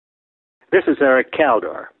This is Eric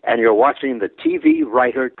Caldor, and you're watching the TV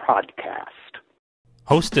Writer Podcast.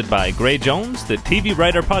 Hosted by Gray Jones, the TV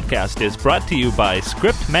Writer Podcast is brought to you by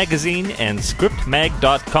Script Magazine and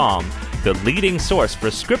ScriptMag.com, the leading source for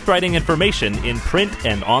script writing information in print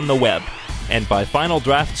and on the web, and by Final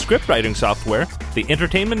Draft script writing software, the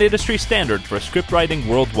entertainment industry standard for script writing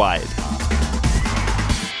worldwide.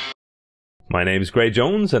 My name is Gray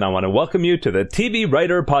Jones, and I want to welcome you to the TV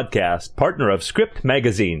Writer Podcast, partner of Script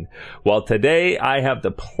Magazine. Well, today I have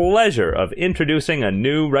the pleasure of introducing a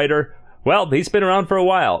new writer. Well, he's been around for a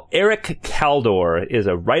while. Eric Caldor is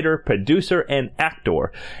a writer, producer, and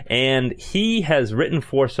actor, and he has written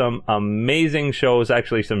for some amazing shows,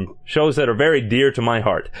 actually some shows that are very dear to my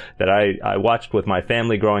heart, that I watched with my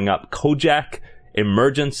family growing up. Kojak,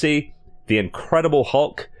 Emergency, The Incredible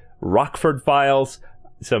Hulk, Rockford Files,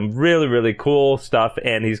 some really, really cool stuff,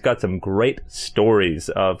 and he's got some great stories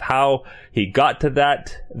of how he got to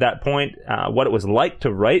that point, what it was like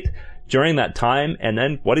to write during that time, and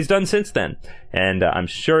then what he's done since then. And I'm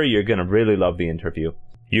sure you're going to really love the interview.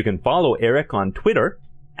 You can follow Eric on Twitter,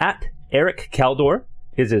 at Eric Caldor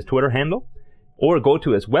is his Twitter handle, or go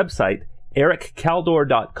to his website,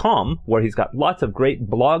 ericcaldor.com, where he's got lots of great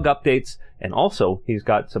blog updates, and also he's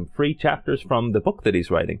got some free chapters from the book that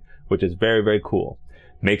he's writing, which is very, very cool.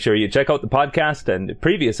 Make sure you check out the podcast and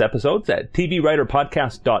previous episodes at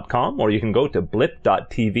tvwriterpodcast.com, or you can go to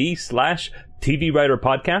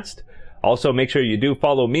blip.tv/tvwriterpodcast. Also, make sure you do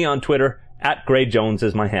follow me on Twitter, at Gray Jones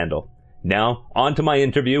is my handle. Now, on to my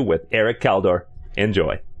interview with Eric Caldor.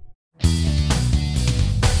 Enjoy.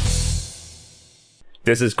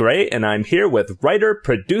 This is Gray, and I'm here with writer,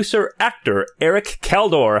 producer, actor Eric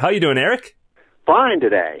Caldor. How you doing, Eric? Fine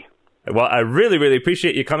today. Well, I really, really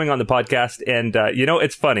appreciate you coming on the podcast. And,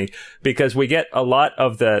 it's funny because we get a lot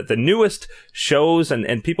of the newest shows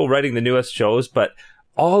and people writing the newest shows, but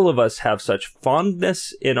all of us have such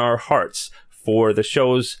fondness in our hearts for the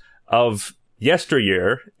shows of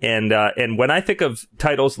yesteryear. And when I think of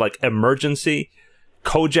titles like Emergency,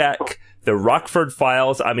 Kojak, The Rockford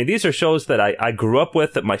Files, I mean, these are shows that I grew up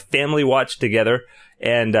with, that my family watched together.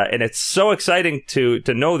 And it's so exciting to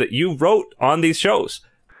know that you wrote on these shows.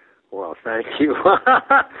 Well, thank you.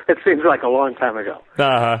 It seems like a long time ago,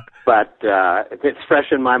 but it's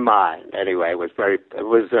fresh in my mind. Anyway, it was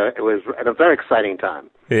a very exciting time.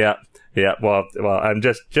 Yeah. Well, I'm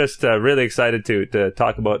just really excited to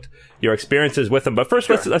talk about your experiences with them. But first,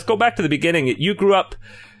 Sure. let's go back to the beginning. You grew up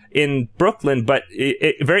in Brooklyn, but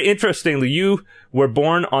very interestingly, you were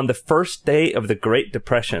born on the first day of the Great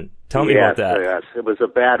Depression. Tell me about that. Yes, it was a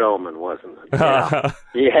bad omen, wasn't it? Yeah.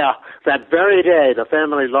 Yeah, that very day, the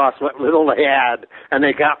family lost what little they had, and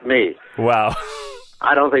they got me. Wow.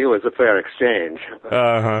 I don't think it was a fair exchange.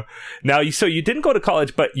 Now, so you didn't go to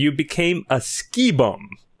college, but you became a ski bum.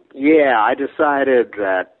 Yeah, I decided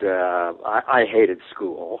that I hated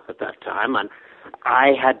school at that time, and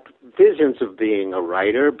I had visions of being a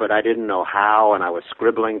writer, but I didn't know how, and I was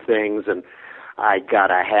scribbling things, and I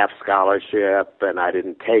got a half scholarship, and I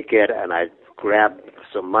didn't take it, and I grabbed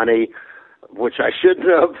some money, which I shouldn't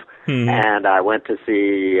have, and I went to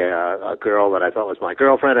see a girl that I thought was my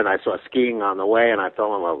girlfriend, and I saw skiing on the way, and I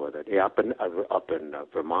fell in love with it. Yeah, up in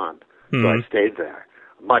Vermont. So I stayed there,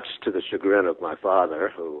 much to the chagrin of my father,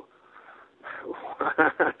 who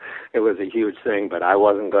it was a huge thing, but I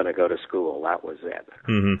wasn't going to go to school. That was it.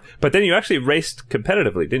 But then you actually raced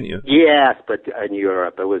competitively, didn't you? Yes, but in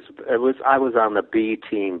Europe, I was on the B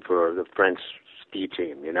team for the French ski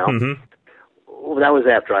team. You know, that was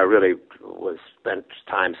after I really spent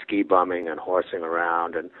time ski bumming and horsing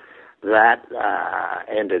around, and that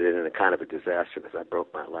ended in a kind of a disaster because I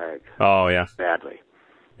broke my leg. Oh yeah, badly.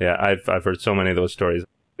 Yeah, I've heard so many of those stories.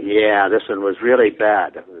 Yeah, this one was really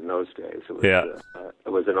bad in those days. It was, it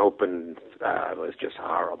was an open, it was just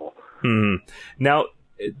horrible. Now,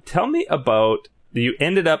 tell me about, you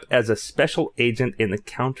ended up as a special agent in the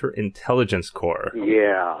Counterintelligence Corps.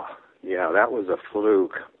 Yeah, that was a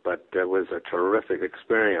fluke, but it was a terrific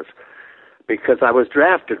experience because I was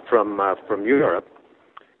drafted from Europe,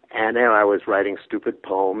 and there I was writing stupid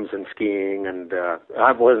poems and skiing, and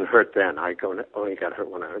I wasn't hurt then. I only got hurt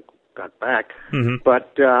when I got back.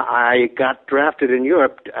 But I got drafted in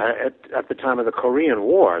Europe at the time of the Korean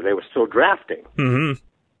War. They were still drafting.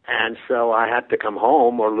 And so I had to come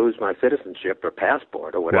home or lose my citizenship or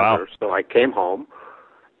passport or whatever. Wow. So I came home,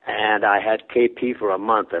 and I had KP for a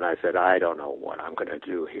month, and I said, I don't know what I'm going to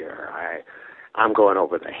do here. I'm going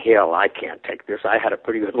over the hill. I can't take this. I had a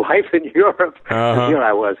pretty good life in Europe. And here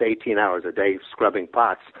I was 18 hours a day scrubbing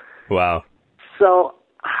pots. Wow. So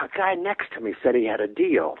a guy next to me said he had a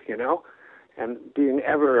deal, you know. And being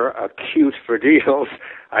ever acute for deals,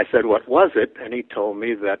 I said, what was it? And he told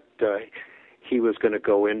me that he was going to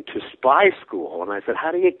go into spy school. And I said,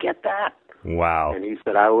 how do you get that? Wow. And he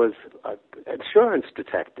said, I was an insurance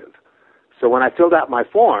detective. So when I filled out my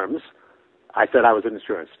forms, I said I was an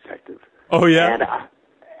insurance detective. Oh, yeah?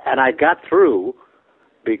 And I got through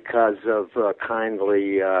because of a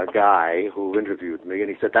kindly guy who interviewed me. And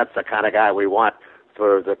he said, that's the kind of guy we want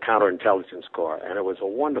for the Counterintelligence Corps. And it was a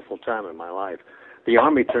wonderful time in my life. The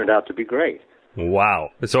Army turned out to be great. Wow.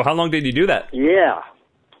 So how long did you do that? Yeah,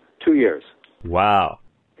 2 years. Wow.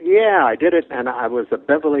 Yeah, I did it, and I was a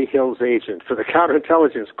Beverly Hills agent for the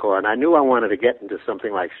Counterintelligence Corps, and I knew I wanted to get into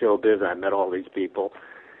something like showbiz. I met all these people,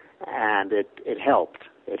 and it helped.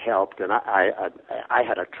 It helped, and I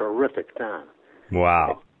had a terrific time.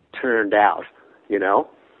 Wow. It turned out, you know.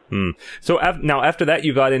 So now after that,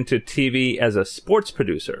 you got into TV as a sports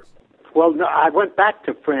producer. Well, no, I went back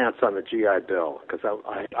to France on the GI Bill because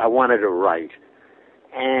I wanted to write,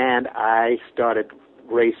 and I started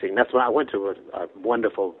racing. That's when I went to a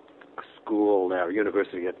wonderful school there,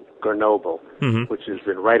 university at Grenoble, which is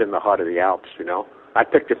right in the heart of the Alps, you know. I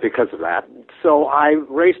picked it because of that. So I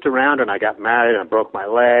raced around and I got married and I broke my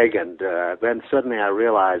leg, and then suddenly I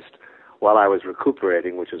realized while I was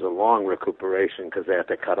recuperating, which is a long recuperation because they had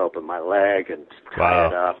to cut open my leg and tie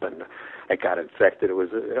it up, and it got infected.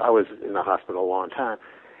 I was in the hospital a long time.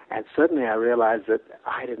 And suddenly I realized that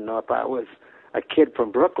I didn't know if I was a kid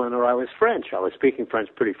from Brooklyn or I was French. I was speaking French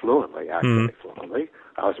pretty fluently, actually fluently.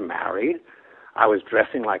 I was married. I was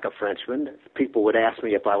dressing like a Frenchman. People would ask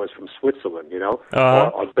me if I was from Switzerland, you know,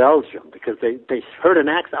 or Belgium, because they heard an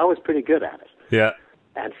accent. I was pretty good at it. Yeah.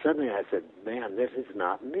 And suddenly I said, man, this is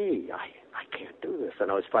not me. I can't do this. And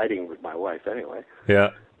I was fighting with my wife anyway.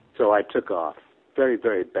 Yeah. So I took off. Very,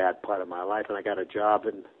 very bad part of my life, and I got a job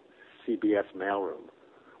in CBS mailroom.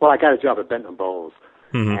 Well, I got a job at Benton Bowles.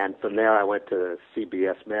 And from there I went to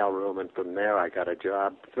CBS mailroom, and from there I got a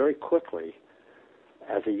job very quickly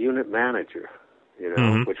as a unit manager, you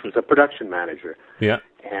know, which was a production manager. Yeah.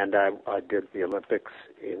 And I did the Olympics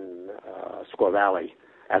in Squaw Valley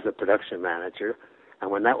as a production manager.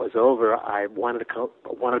 And when that was over, I wanted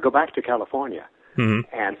to go back to California.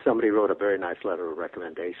 And somebody wrote a very nice letter of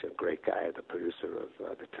recommendation. Great guy, the producer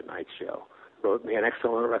of The Tonight Show, wrote me an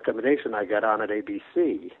excellent recommendation. I got on at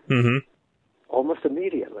ABC almost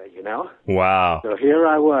immediately, you know? Wow. So here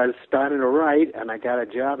I was starting to write, and I got a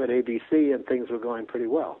job at ABC, and things were going pretty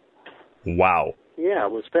well. Wow. Yeah,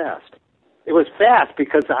 it was fast. It was fast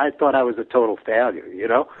because I thought I was a total failure, you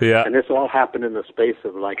know? Yeah. And this all happened in the space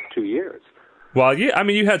of like 2 years. Well, yeah, I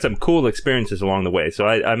mean, you had some cool experiences along the way. So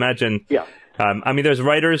I imagine, I mean, there's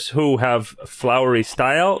writers who have flowery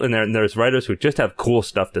style, and there's writers who just have cool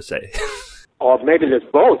stuff to say. Or maybe there's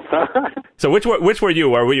both. So which were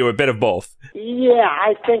you, or were you a bit of both? Yeah,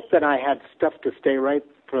 I think that I had stuff to stay right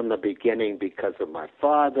from the beginning because of my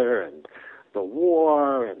father and the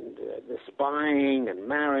war and the spying and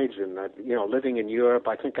marriage and living in Europe.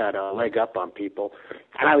 I think I had a leg up on people,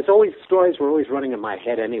 and stories were always running in my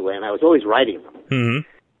head anyway, and I was always writing them.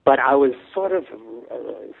 But I was sort of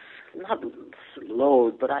not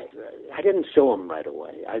loath, but I didn't show them right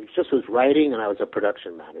away. I just was writing, and I was a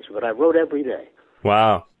production manager, but I wrote every day.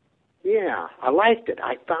 Wow. Yeah, I liked it.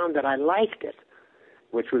 I found that I liked it,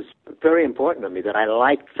 which was very important to me, that I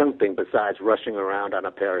liked something besides rushing around on a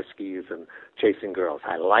pair of skis and chasing girls.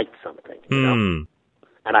 I liked something, you know?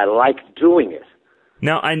 And I liked doing it.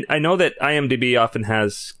 Now, I know that IMDb often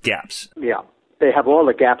has gaps. Yeah, they have all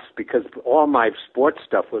the gaps because all my sports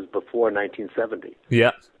stuff was before 1970.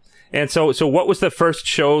 Yeah. And so what was the first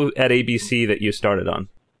show at ABC that you started on?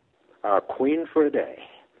 Queen for a Day.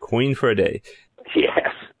 Queen for a Day. Yes.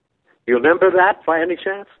 You remember that by any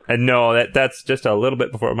chance? No, that's just a little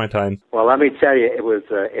bit before my time. Well, let me tell you,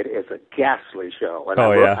 it is a ghastly show. And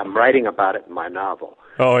I'm writing about it in my novel.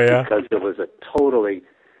 Oh, yeah? Because it was a totally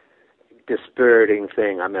dispiriting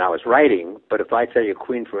thing. I mean, I was writing, but if I tell you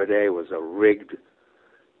Queen for a Day was a rigged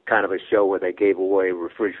kind of a show where they gave away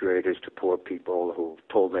refrigerators to poor people who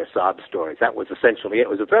told their sob stories. That was essentially it. It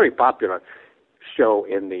was a very popular show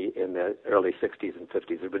in the early 60s and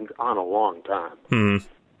 50s. It had been on a long time.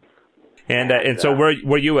 And so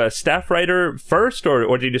were you a staff writer first, or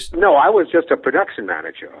did you just... No, I was just a production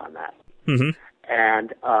manager on that.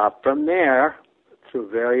 And from there, through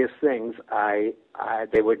various things,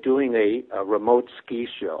 they were doing a remote ski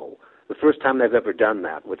show. The first time they've ever done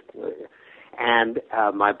that. And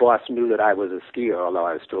my boss knew that I was a skier, although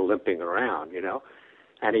I was still limping around, you know.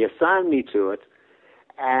 And he assigned me to it.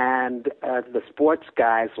 And the sports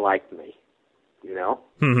guys liked me, you know,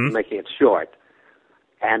 making it short.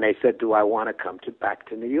 And they said, do I want to come back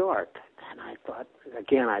to New York? And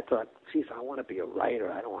I thought, geez, I want to be a writer.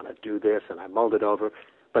 I don't want to do this. And I mulled it over.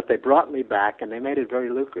 But they brought me back, and they made it very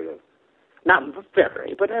lucrative. Not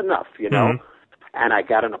very, but enough, you know. Mm-hmm. And I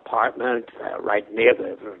got an apartment right near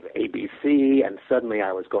the ABC, and suddenly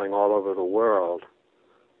I was going all over the world,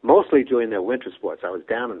 mostly during their winter sports. I was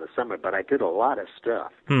down in the summer, but I did a lot of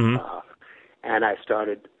stuff. Mm-hmm. And I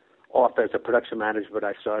started off as a production manager, but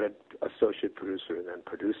I started associate producer and then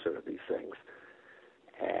producer of these things.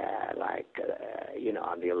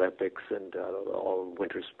 On the Olympics and all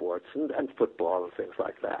winter sports and football and things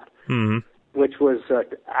like that. Mm-hmm. Which was,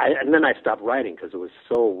 and then I stopped writing because it was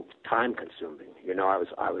so time-consuming. You know,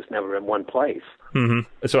 I was never in one place.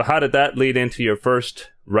 Mm-hmm. So how did that lead into your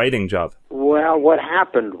first writing job? Well, what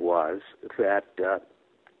happened was that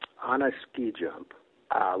on a ski jump,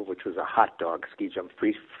 which was a hot dog ski jump,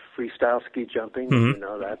 freestyle ski jumping, mm-hmm. you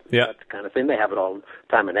know, that kind of thing. They have it all the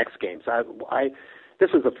time in X Games. This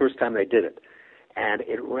was the first time they did it. And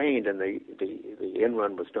it rained, and the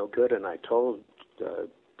in-run was no good, and I told the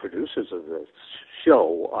producers of the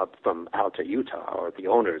show up from Alta, Utah, or the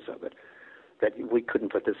owners of it, that we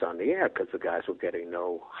couldn't put this on the air because the guys were getting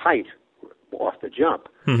no height off the jump.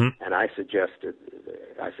 Mm-hmm. And I said,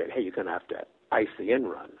 hey, you're going to have to ice the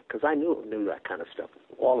in-run, because I knew that kind of stuff,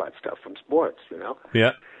 all that stuff from sports, you know.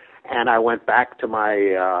 Yeah. And I went back to my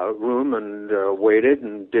room and waited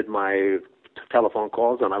and did my telephone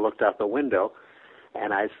calls, and I looked out the window,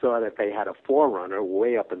 and I saw that they had a forerunner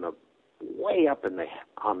way up on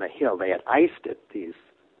the hill. They had iced it, these,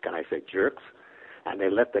 can I say, jerks, and they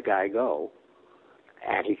let the guy go,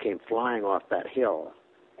 and he came flying off that hill,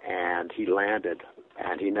 and he landed,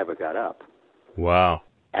 and he never got up. Wow.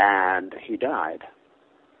 And he died.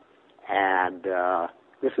 And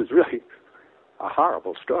this is really a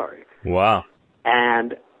horrible story. Wow.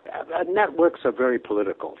 And networks are very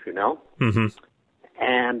political, you know? Mm-hmm.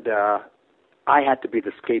 And I had to be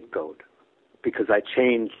the scapegoat because I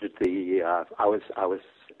changed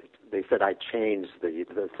they said I changed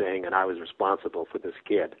the thing, and I was responsible for this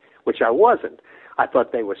kid, which I wasn't. I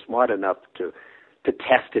thought they were smart enough to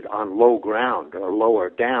test it on low ground or lower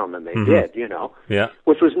down than they mm-hmm. did, you know? Yeah.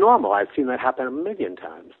 Which was normal. I've seen that happen a million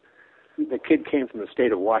times. The kid came from the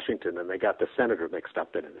state of Washington, and they got the senator mixed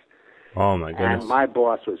up in it. Oh, my goodness. And my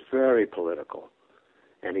boss was very political.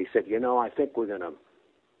 And he said, I think we're going to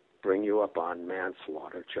bring you up on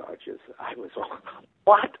manslaughter charges. I was all,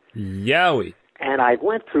 what? Yowie. And I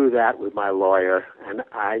went through that with my lawyer, and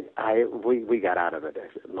we got out of it.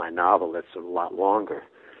 My novel, it's a lot longer.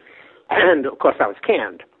 And, of course, I was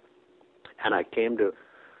canned. And I came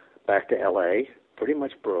back to L.A., pretty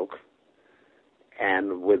much broke,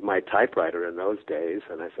 and with my typewriter in those days,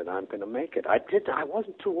 and I said, I'm going to make it. I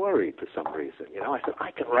wasn't too worried for some reason. I said,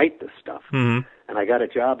 I can write this stuff. Mm-hmm. And I got a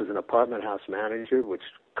job as an apartment house manager, which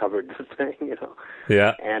covered the thing,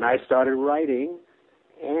 Yeah. And I started writing,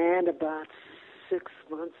 and about 6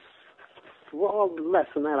 months, well, less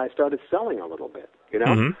than that, I started selling a little bit,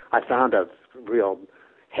 Mm-hmm. I found a real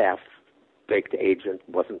half-baked agent,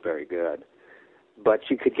 wasn't very good, but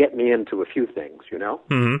she could get me into a few things,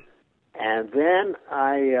 Mm-hmm. And then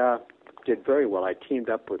I did very well. I teamed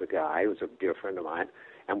up with a guy who was a dear friend of mine,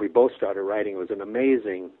 and we both started writing. It was an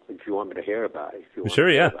amazing, if you want me to hear about it. If you want Sure,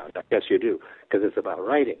 to hear yeah. about it. I guess you do, because it's about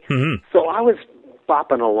writing. Mm-hmm. So I was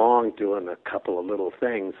bopping along doing a couple of little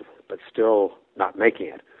things, but still not making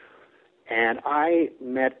it. And I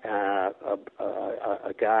met a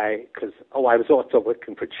guy, because, I was also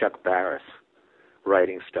working for Chuck Barris,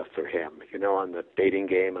 writing stuff for him, on the Dating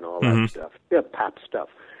Game and all Mm-hmm. that stuff, pop stuff.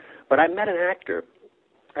 But I met an actor,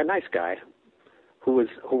 a nice guy, who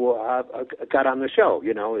got on the show.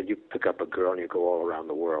 You pick up a girl and you go all around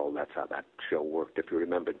the world. That's how that show worked, if you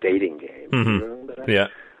remember Dating Game. Mm-hmm. You remember that? Yeah.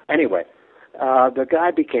 Anyway, the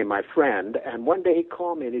guy became my friend, and one day he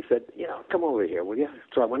called me and he said, come over here, will you?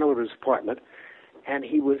 So I went over to his apartment, and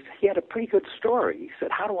he had a pretty good story. He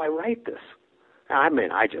said, how do I write this? I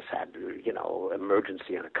mean, I just had,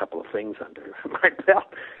 emergency and a couple of things under my belt,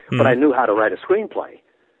 but I knew how to write a screenplay.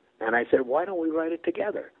 And I said, why don't we write it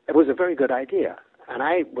together? It was a very good idea. And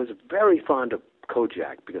I was very fond of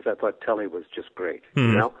Kojak because I thought Telly was just great,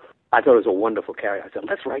 I thought it was a wonderful character. I said,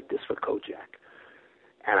 let's write this for Kojak.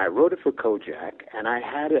 And I wrote it for Kojak, and I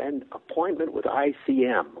had an appointment with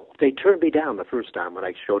ICM. They turned me down the first time when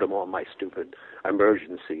I showed them all my stupid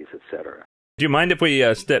emergencies, etc. Do you mind if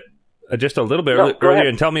we step just a little bit No, go earlier ahead.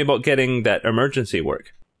 and tell me about getting that emergency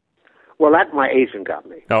work? Well, that my agent got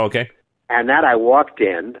me. Oh, okay. And that I walked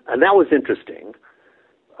in, and that was interesting.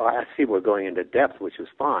 I see we're going into depth, which is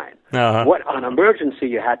fine. Uh-huh. What on emergency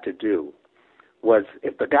you had to do was,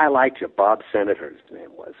 if the guy liked you, Bob Senator's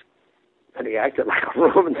name was, And he acted like a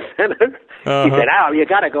Roman senator. He said, Al, you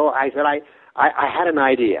got to go. I said, I had an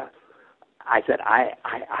idea. I said,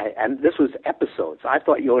 and this was episodes. I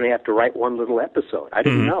thought you only have to write one little episode. I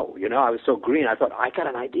didn't know. I was so green. I thought, I got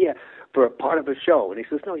an idea for a part of a show. And he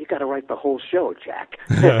says, no, you got to write the whole show, Jack.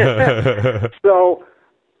 So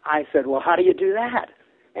I said, well, how do you do that?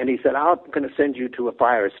 And he said, I'm going to send you to a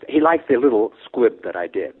fire station. He liked the little squib that I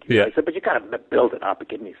did. Yeah. I said, but you got to build it up and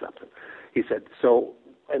give me something. He said, so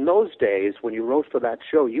in those days, when you wrote for that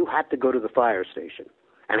show, you had to go to the fire station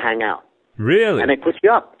and hang out. Really? And they put you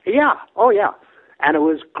up. Yeah. Oh, yeah. And it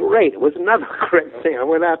was great. It was another great thing. I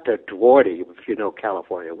went out to Duarte, if you know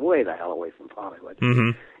California, way the hell away from Hollywood.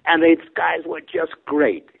 And these guys were just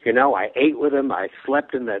great. I ate with them. I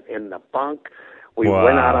slept in the bunk. We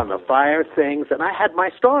went out on the fire things, and I had my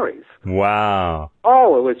stories. Wow.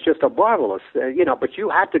 Oh, it was just a marvelous, but you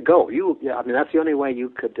had to go. That's the only way you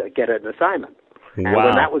could get an assignment. And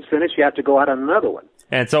when that was finished, you had to go out on another one.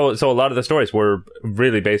 And so a lot of the stories were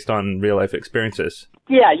really based on real life experiences.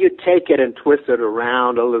 Yeah, you take it and twist it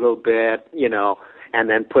around a little bit, and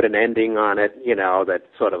then put an ending on it, that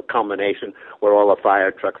sort of culmination where all the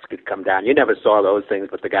fire trucks could come down. You never saw those things,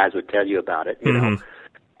 but the guys would tell you about it, know.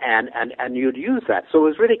 And you'd use that. So it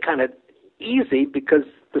was really kind of easy because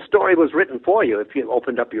the story was written for you if you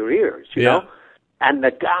opened up your ears, you know. And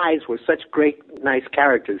the guys were such great, nice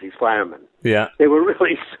characters, these firemen. Yeah. They were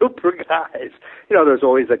really super guys. There's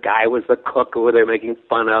always a guy who was the cook who they were making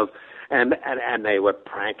fun of, and they were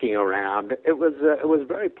pranking around. It was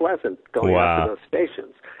very pleasant going out to those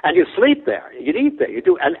stations. And you sleep there. You'd eat there. You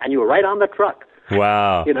do, and you were right on the truck.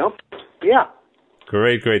 Wow. Yeah.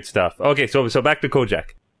 Great stuff. Okay, so back to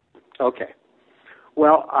Kojak. Okay.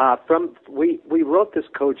 Well, we wrote this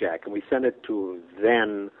Kojak and we sent it to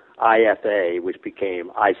then IFA, which became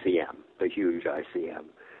ICM, the huge ICM.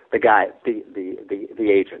 The guy,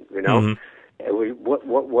 the agent, It was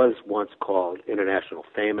what was once called International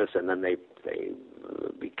Famous, and then they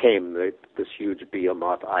became this huge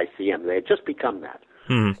behemoth ICM. They had just become that,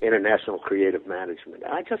 International Creative Management.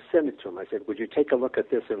 And I just sent it to him. I said, would you take a look at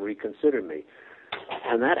this and reconsider me?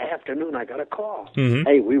 And that afternoon, I got a call.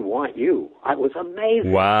 Hey, we want you. It was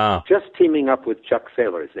amazing. Wow. Just teaming up with Chuck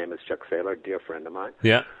Saylor. His name is Chuck Saylor, a dear friend of mine.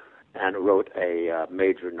 Yeah. And wrote a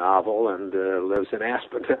major novel and lives in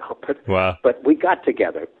Aspen now. Wow. But we got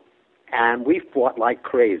together, and we fought like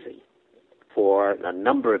crazy for a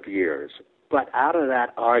number of years. But out of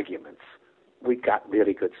that arguments, we got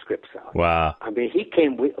really good scripts out. Wow. He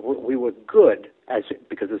came, we were good,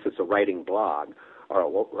 because this is a writing blog, or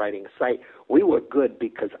a writing site, we were good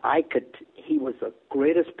because he was the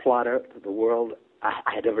greatest plotter the world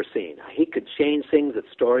I had ever seen. He could change things at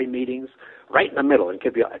story meetings right in the middle and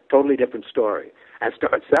give you a totally different story and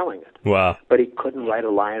start selling it. Wow. But he couldn't write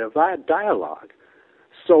a line of dialogue.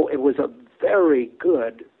 So it was a very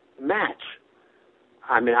good match.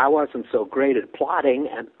 I wasn't so great at plotting,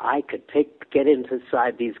 and I could get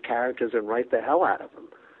inside these characters and write the hell out of them.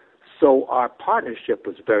 So our partnership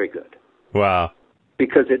was very good. Wow.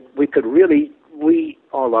 Because we could really,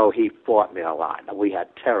 although he fought me a lot, we had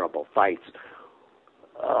terrible fights.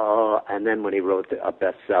 And then when he wrote a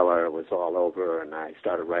bestseller, it was all over, and I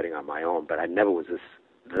started writing on my own. But I never was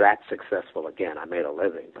that successful again. I made a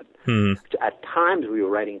living, but at times we were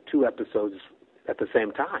writing 2 episodes at the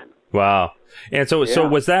same time. Wow. And so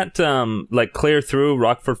was that like clear through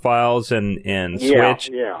Rockford Files and Switch?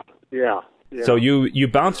 Yeah. So you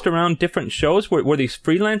bounced around different shows? Were these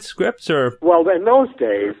freelance scripts or? Well, in those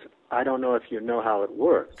days, I don't know if you know how it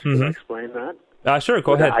worked. Can I explain that? Sure,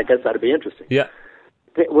 go ahead. I guess that'd be interesting. Yeah.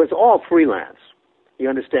 It was all freelance. You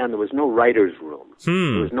understand, there was no writer's room.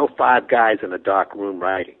 There was no 5 guys in a dark room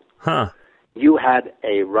writing. Huh. You had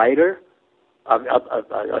a writer, a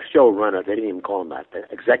showrunner, they didn't even call him that, the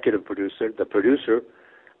executive producer,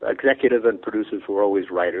 executive and producers were always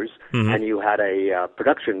writers, and you had a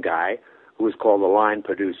production guy who was called the line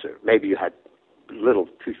producer. Maybe you had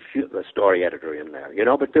the story editor in there,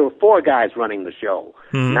 but there were 4 guys running the show,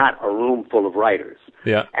 not a room full of writers.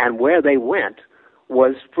 Yeah. And where they went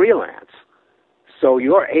was freelance. So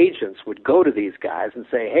your agents would go to these guys and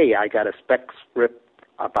say, hey, I got a spec script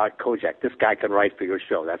about Kojak. This guy can write for your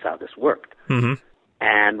show. That's how this worked.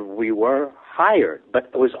 And we were hired. But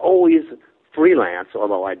it was always freelance,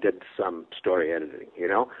 although I did some story editing,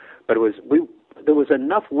 But there was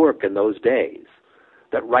enough work in those days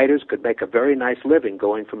that writers could make a very nice living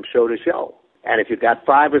going from show to show. And if you got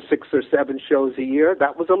 5 or 6 or 7 shows a year,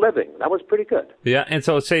 that was a living. That was pretty good. Yeah, and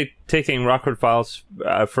so say taking Rockford Files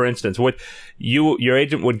for instance, would your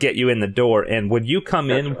agent would get you in the door, and would you come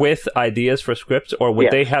That's in right. with ideas for scripts, or would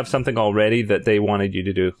Yes. they have something already that they wanted you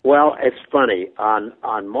to do? Well, it's funny. On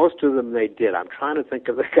most of them, they did. I'm trying to think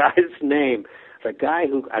of the guy's name. The guy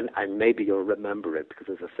who, and maybe you'll remember it because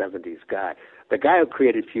it's a '70s guy. The guy who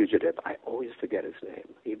created Fugitive. I always forget his name.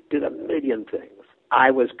 He did a million things. I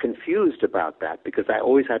was confused about that because I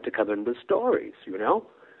always had to come in with stories, you know?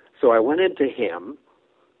 So I went into him.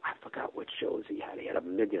 I forgot what shows he had. He had a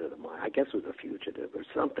million of them. I guess it was A Fugitive or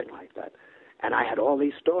something like that. And I had all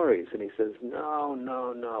these stories. And he says,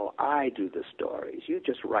 no, I do the stories. You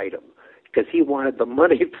just write them. Because he wanted the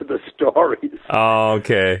money for the stories. Oh,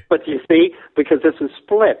 okay. But you see, because this is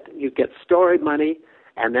split, you get story money,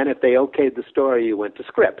 and then if they okayed the story, you went to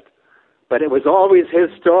script. But it was always his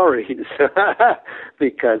stories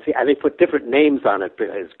because and they put different names on it,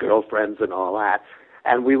 his girlfriends and all that.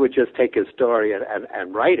 And we would just take his story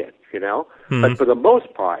and write it, you know. Mm-hmm. But for the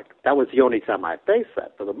most part, that was the only time I faced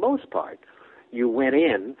that. For the most part, you went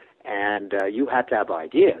in and you had to have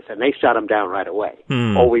ideas, and they shut them down right away.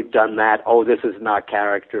 Oh, we've done that. Oh, this is not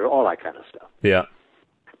character, all that kind of stuff. Yeah.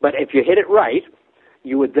 But if you hit it right,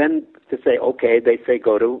 you would then to say, okay, they say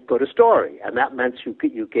go to story, and that meant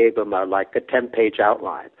you gave them like a 10-page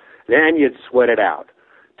outline. Then you'd sweat it out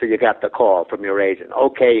till you got the call from your agent.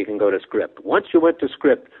 Okay, you can go to script. Once you went to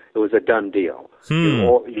script, it was a done deal.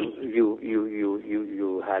 You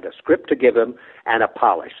had a script to give them and a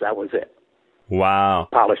polish. That was it. Wow.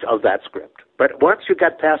 Polish of that script. But once you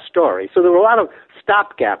got past story, so there were a lot of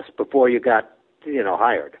stopgaps before you got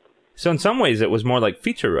hired. So in some ways, it was more like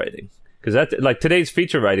feature writing. Because that's like today's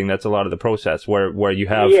feature writing, that's a lot of the process where you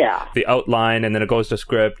have the outline and then it goes to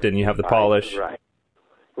script and you have the polish.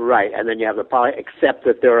 Right. And then you have the polish, except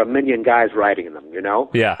that there are a million guys writing them, you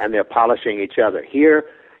know? Yeah. And they're polishing each other. Here,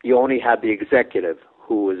 you only have the executive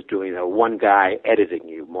who is doing one guy editing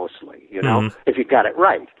you mostly, you know? If you got it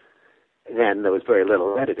right. Then there was very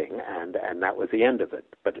little editing, and that was the end of it.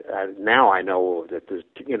 But now I know that there's,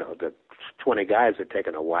 that 20 guys are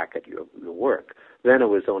taking a whack at your work. Then it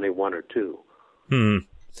was only 1 or 2.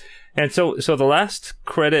 And so the last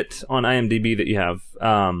credit on IMDb that you have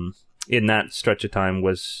in that stretch of time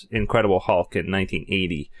was Incredible Hulk in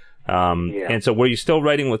 1980. And so were you still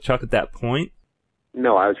writing with Chuck at that point?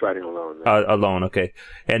 No, I was writing alone. Alone, okay.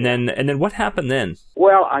 And then what happened then?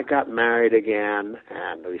 Well, I got married again,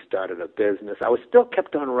 and we started a business. I was still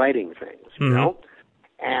kept on writing things, you know?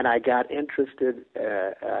 And I got interested.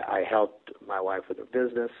 I helped my wife with her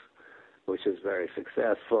business, which is very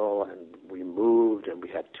successful, and we moved, and we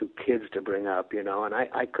had 2 kids to bring up, and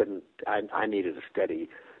I couldn't, I needed a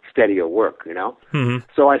steadier work,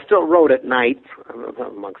 So I still wrote at night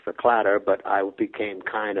amongst the clatter, but I became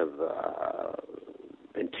kind of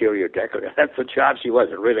interior decorator. That's the job she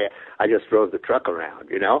wasn't really. I just drove the truck around,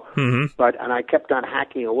 and I kept on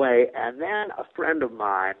hacking away, and then a friend of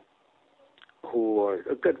mine,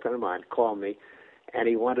 a good friend of mine, called me, and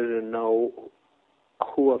he wanted to know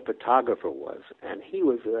who a photographer was, and he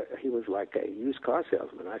was like a used car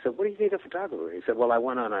salesman. I said, "What do you need a photographer?" He said, "Well, I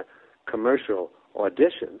went on a commercial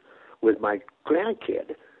audition with my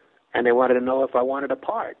grandkid, and they wanted to know if I wanted a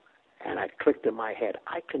part." And I clicked in my head,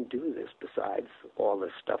 I can do this besides all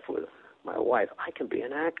this stuff with my wife. I can be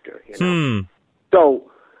an actor,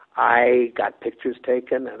 So I got pictures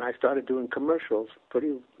taken, and I started doing commercials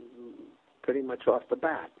pretty much off the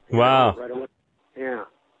bat. Wow. Right away. Yeah.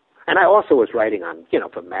 And I also was writing on,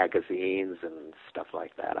 for magazines and stuff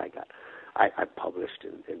like that. I published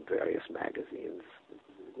in various magazines,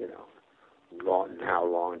 now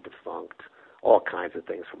long defunct, all kinds of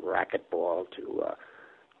things from racquetball to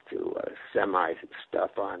semi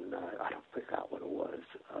stuff on, I don't forget what it was.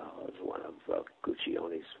 It was one of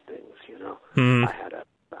Guccione's things,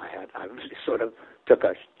 I really sort of took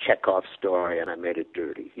a Chekhov story and I made it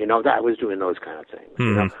dirty. I was doing those kind of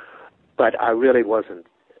things, But I really wasn't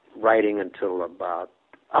writing until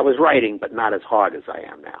I was writing, but not as hard as I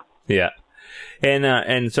am now. Yeah.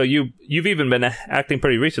 And so you've even been acting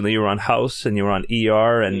pretty recently. You were on House and you were on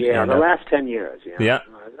ER and the last 10 years. Yeah.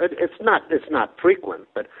 It's not frequent,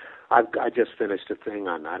 but I just finished a thing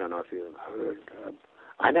on. I don't know if you heard.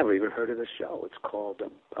 I never even heard of the show. It's called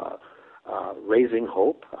Raising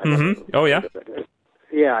Hope. Oh yeah.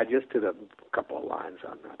 Yeah, I just did a couple of lines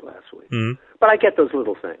on that last week. But I get those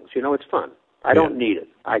little things. It's fun. I don't need it.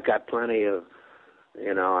 I got plenty of.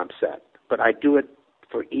 I'm set. But I do it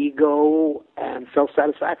for ego and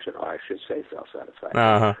self-satisfaction, or I should say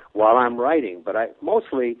self-satisfaction, while I'm writing. But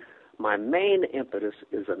mostly my main impetus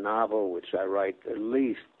is a novel which I write at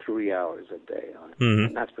least 3 hours a day on. Mm-hmm.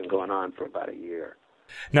 And that's been going on for about a year.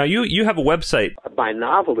 Now, you have a website. My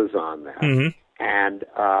novel is on there. Mm-hmm. And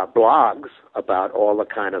blogs about all the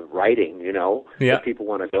kind of writing, Yeah. that people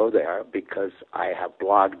want to go there, because I have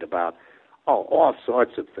blogged about all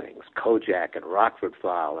sorts of things, Kojak and Rockford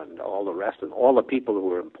File and all the rest of all the people who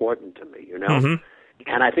were important to me, Mm-hmm.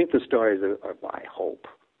 And I think the stories are, I hope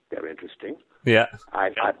they're interesting. Yeah.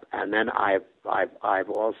 And then I've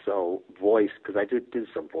also voiced, because I did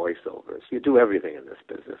some voiceovers. You do everything in this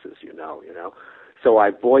business, as you know. So I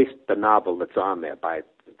voiced the novel that's on there.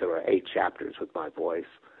 There are 8 chapters with my voice,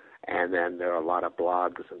 and then there are a lot of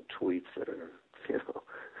blogs and tweets that are,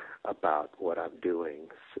 about what I'm doing.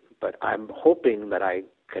 But I'm hoping that I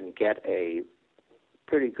can get a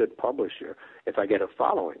pretty good publisher if I get a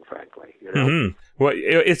following, frankly. Mm-hmm. Well,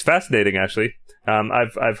 it's fascinating, actually.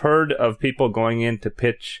 I've heard of people going in to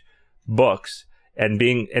pitch books and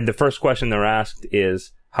the first question they're asked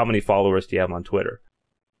is, how many followers do you have on Twitter?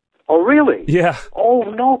 Oh, really? Yeah. Oh,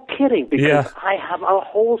 no kidding, because I have a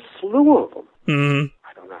whole slew of them. Mm-hmm.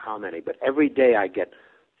 I don't know how many, but every day I get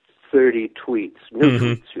 30 tweets, new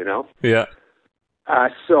tweets, Yeah.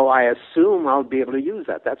 So I assume I'll be able to use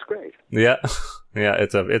that. That's great. Yeah. Yeah,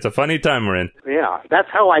 it's a funny time we're in. Yeah, that's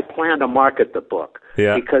how I plan to market the book.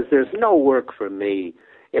 Yeah. Because there's no work for me.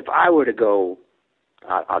 If I were to go,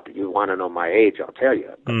 you want to know my age, I'll tell you.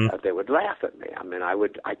 They would laugh at me. I mean,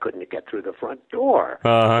 I couldn't get through the front door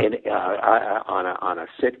Uh-huh. on a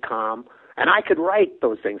sitcom, and I could write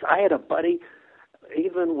those things. I had a buddy,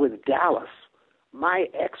 even with Dallas. My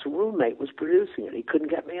ex-roommate was producing it. He couldn't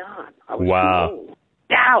get me on. I was too old.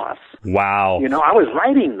 Dallas. Wow. I was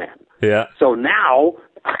writing then. Yeah. So now,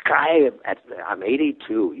 I'm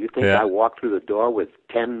 82. You think Yeah. I walked through the door with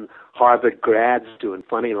 10 Harvard grads doing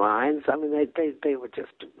funny lines? I mean, they were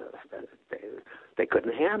just, they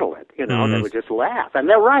couldn't handle it. Mm-hmm. They would just laugh. And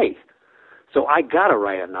they're right. So I got to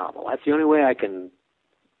write a novel. That's the only way I can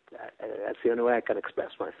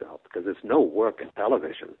express myself, because there's no work in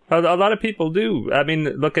television. A lot of people do. I mean,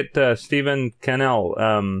 look at Stephen Cannell.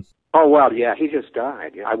 Oh, well, yeah, he just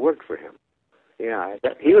died. I worked for him. Yeah,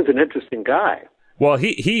 he was an interesting guy. Well,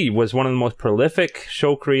 he was one of the most prolific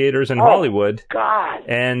show creators in Hollywood. God.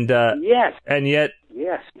 And yes. And yet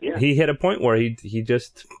Yes. he hit a point where he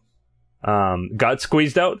just got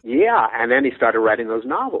squeezed out. Yeah, and then he started writing those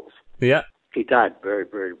novels. Yeah. He died very,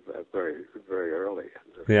 very, very, very early.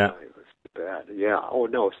 Yeah. It was bad. Yeah. Oh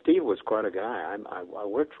no, Steve was quite a guy. I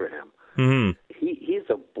worked for him. Mm-hmm. He's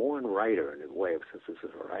a born writer in a way, since this is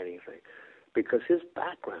a writing thing, because his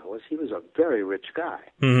background was he was a very rich guy,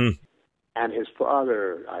 and his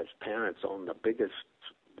parents owned the biggest,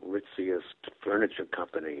 ritziest furniture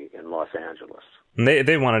company in Los Angeles. And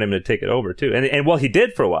they wanted him to take it over too, and well, he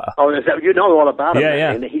did for a while. Oh, is that, all about him?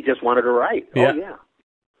 Yeah. And he just wanted to write. Yeah. Oh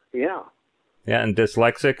yeah. Yeah, and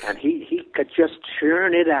dyslexic. And he could just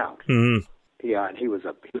churn it out. Mm-hmm. Yeah, and he was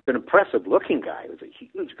an impressive looking guy. He was a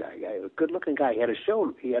huge guy. A good looking guy. He had a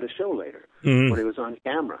show later when he was on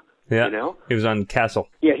camera. Yeah, he was on Castle.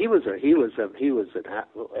 Yeah, he was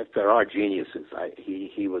if there are geniuses,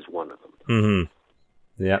 he was one of them.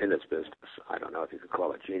 Mm-hmm. Yeah. In this business, I don't know if you could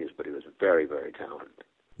call it genius, but he was very, very talented.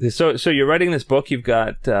 So you're writing this book. You've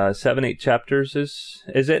got 7-8 chapters, is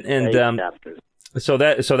it? And 8 chapters. So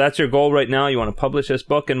that's your goal right now. You want to publish this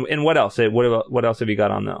book, and what else? What else have you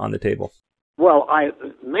got on the table? Well,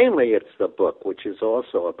 mainly it's the book, which is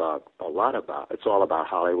also it's all about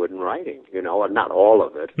Hollywood and writing, not all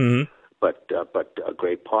of it, but a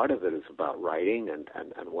great part of it is about writing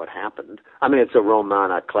and what happened. I mean, it's a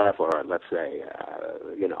roman à clef, or let's say,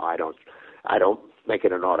 I don't make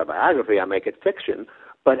it an autobiography, I make it fiction,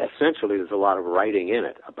 but essentially there's a lot of writing in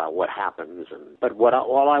it about what happens. But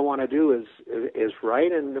all I want to do is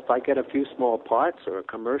write, and if I get a few small parts or a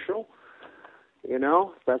commercial,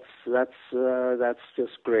 that's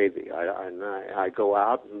just gravy. I go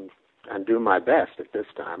out and do my best at this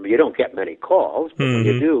time. You don't get many calls, but when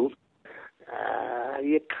you do,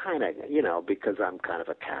 you kind of, because I'm kind of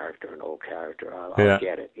a character, an old character, I'll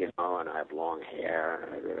get it, and I have long hair,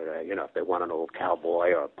 and, if they want an old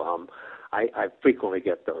cowboy or a bum, I frequently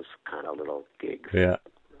get those kind of little gigs. Yeah.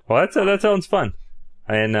 Well, that sounds fun.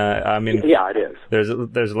 And, I mean... Yeah, it is.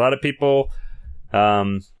 There's a lot of people,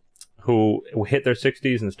 who hit their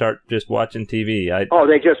 60s and start just watching TV.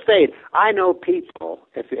 They just fade. I know people,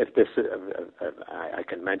 if this, I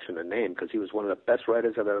can mention a name, because he was one of the best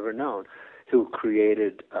writers I've ever known, who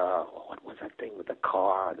created, what was that thing with the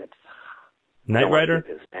car? Knight Rider?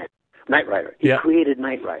 Knight Rider. He created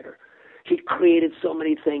Knight Rider. He created so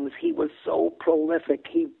many things. He was so prolific.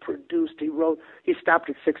 He produced, he wrote. He stopped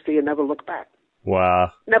at 60 and never looked back.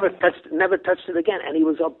 Wow. Never touched it again. And he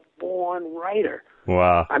was a born writer.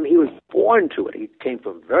 Wow. I mean, he was born to it. He came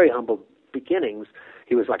from very humble beginnings.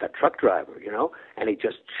 He was like a truck driver, you know, and he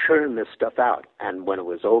just churned this stuff out. And when it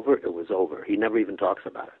was over, it was over. He never even talks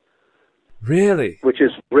about it. Really? Which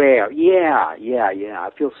is rare. Yeah. I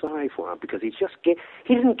feel sorry for him because he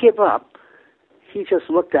didn't give up. He just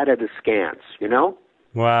looked at it askance, you know?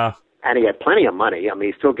 Wow. And he had plenty of money. I mean,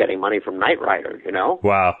 he's still getting money from Knight Rider, you know?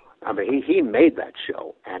 Wow. I mean, he made that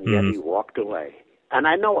show, and yet he walked away. And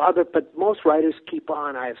I know but most writers keep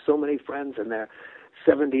on. I have so many friends in their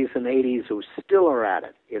 70s and 80s who still are at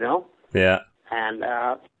it, you know? Yeah. And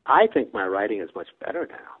I think my writing is much better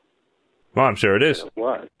now. Well, I'm sure it is. It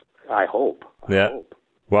was. I hope. I hope.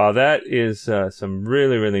 Well, that is some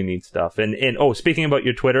really, really neat stuff. And speaking about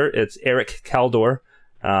your Twitter, it's Eric Kaldor.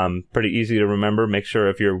 Pretty easy to remember. Make sure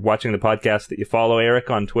if you're watching the podcast that you follow Eric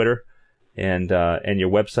on Twitter and your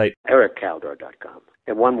website. EricKaldor.com.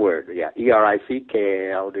 In one word, yeah.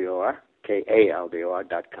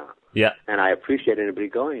 EricKaldor.com. Yeah. And I appreciate anybody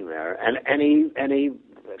going there. And any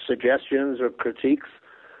suggestions or critiques,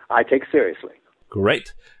 I take seriously.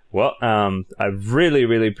 Great. Well, I really,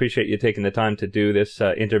 really appreciate you taking the time to do this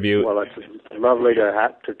interview. Well, it's lovely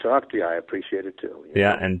to talk to you. I appreciate it too.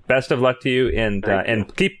 Yeah, and best of luck to you, and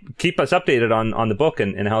keep us updated on the book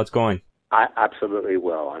and how it's going. I absolutely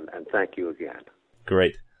will, and thank you again.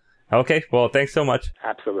 Great. Okay, well, thanks so much.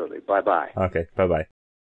 Absolutely. Bye-bye. Okay, bye-bye.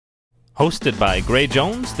 Hosted by Gray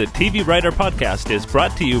Jones, the TV Writer Podcast is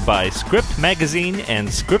brought to you by Script Magazine and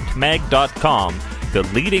ScriptMag.com, the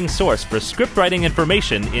leading source for script writing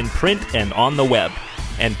information in print and on the web,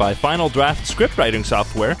 and by Final Draft script writing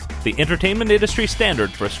software, the entertainment industry standard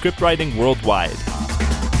for script writing worldwide.